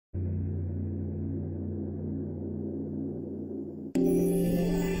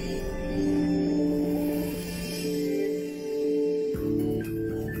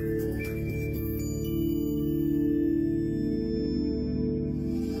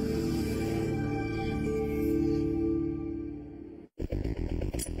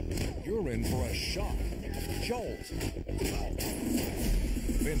You're in for a shock, jolt.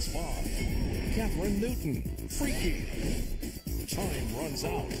 Vince Vaughn, Catherine Newton, freaky. Time runs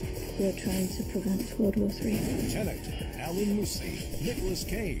out. We're trying to prevent World War III. Tenet, Alan Lucy, Nicolas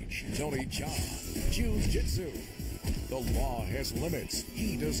Cage, Tony Jaa, Jiu-Jitsu. The law has limits.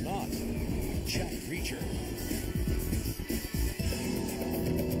 He does not. Jack Reacher.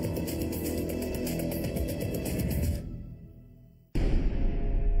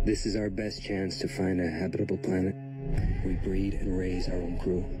 This is our best chance to find a habitable planet. We breed and raise our own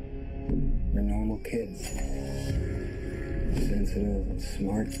crew. We're normal kids. Sensitive and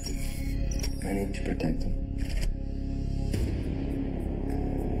smart. I need to protect them.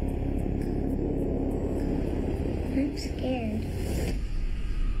 I'm scared.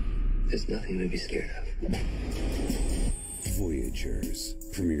 There's nothing to be scared of. Voyagers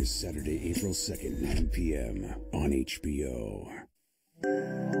premieres Saturday, April 2nd, 9 p.m. on HBO.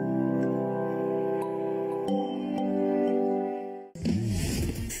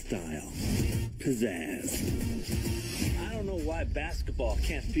 Style. Pizzazz. I don't know why basketball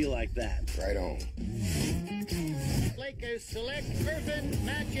can't feel like that. Right on. Lakers select Irvin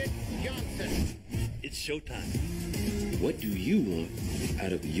Magic Johnson. It's showtime. What do you want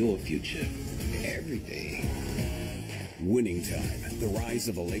out of your future? Everything. Winning Time, the rise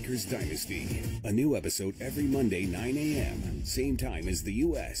of a Lakers dynasty. A new episode every Monday, 9 a.m. Same time as the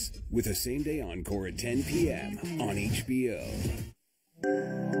U.S. with a same-day encore at 10 p.m. on HBO.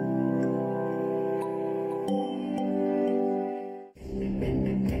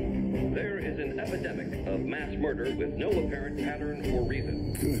 There is an epidemic of mass murder with no apparent pattern or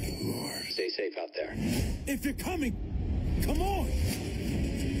reason. Good Lord. Stay safe out there. If you're coming, come on!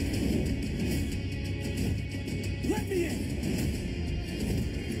 Let me in!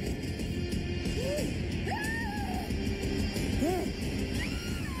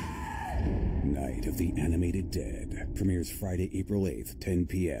 Night of the Animated Dead premieres Friday, April 8th, 10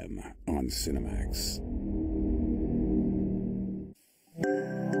 p.m. on Cinemax.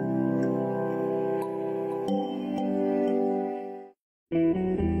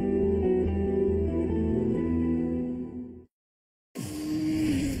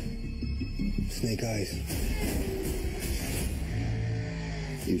 Snake Eyes.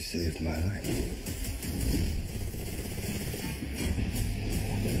 You saved my life.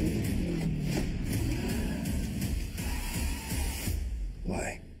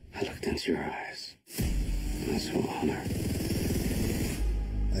 Why? I looked into your eyes. I saw honor.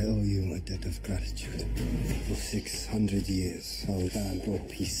 I owe you a debt of gratitude. For 600 years, our dad brought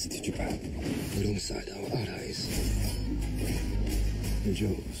peace to Japan. Alongside our allies. The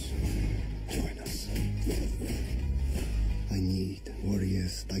Joes. Join us. I need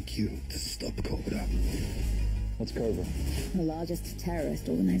warriors like you to stop Cobra. What's Cobra? The largest terrorist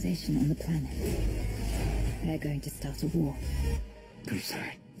organization on the planet. They're going to start a war. I'm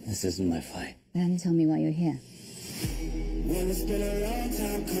sorry. This isn't my fight. Then tell me why you're here.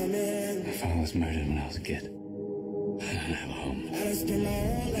 My father was murdered when I was a kid. I don't have a home.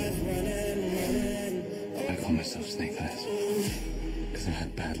 I call myself Snake Eyes because I've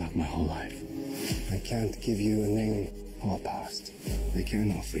had bad luck my whole life. I can't give you a name or a past. I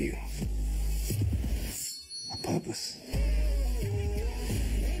can offer you a purpose.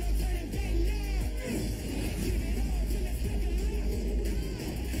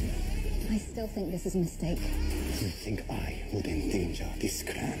 I still think this is a mistake. You think I would endanger this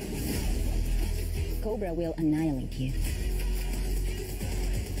clan? Cobra will annihilate you.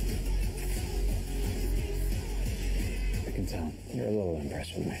 I can tell you're a little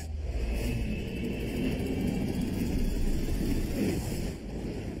impressed with me.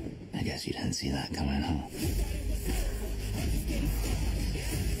 I guess you didn't see that coming, huh?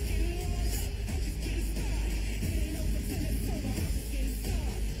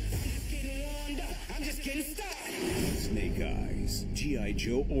 Snake Eyes, G.I.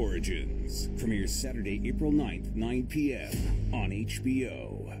 Joe Origins, premieres Saturday, April 9th, 9 p.m. on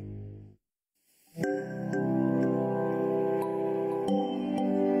HBO.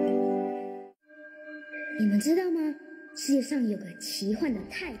 你们知道吗？世界上有个奇幻的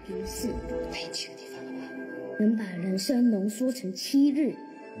太平寺，没去的地方了吧？能把人生浓缩成7日。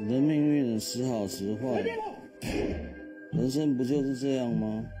你的命运时好时坏，人生不就是这样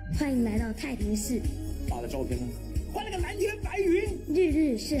吗？欢迎来到太平寺。发的照片呢？换了个蓝天白云。日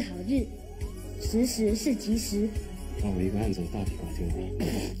日是好日，时时是吉时。那我一个案子大体搞定了。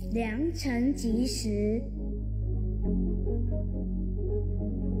良辰吉时。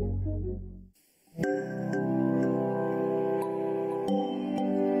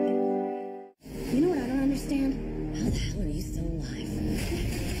You know what I don't understand? How the hell are you still alive?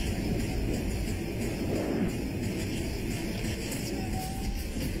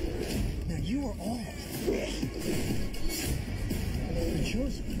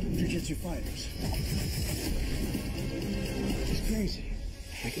 chosen jiu-jitsu fighters. It's crazy.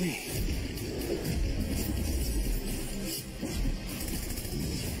 Like me.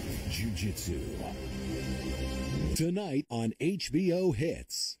 Jiu-Jitsu. Tonight on HBO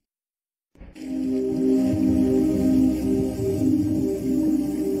Hits.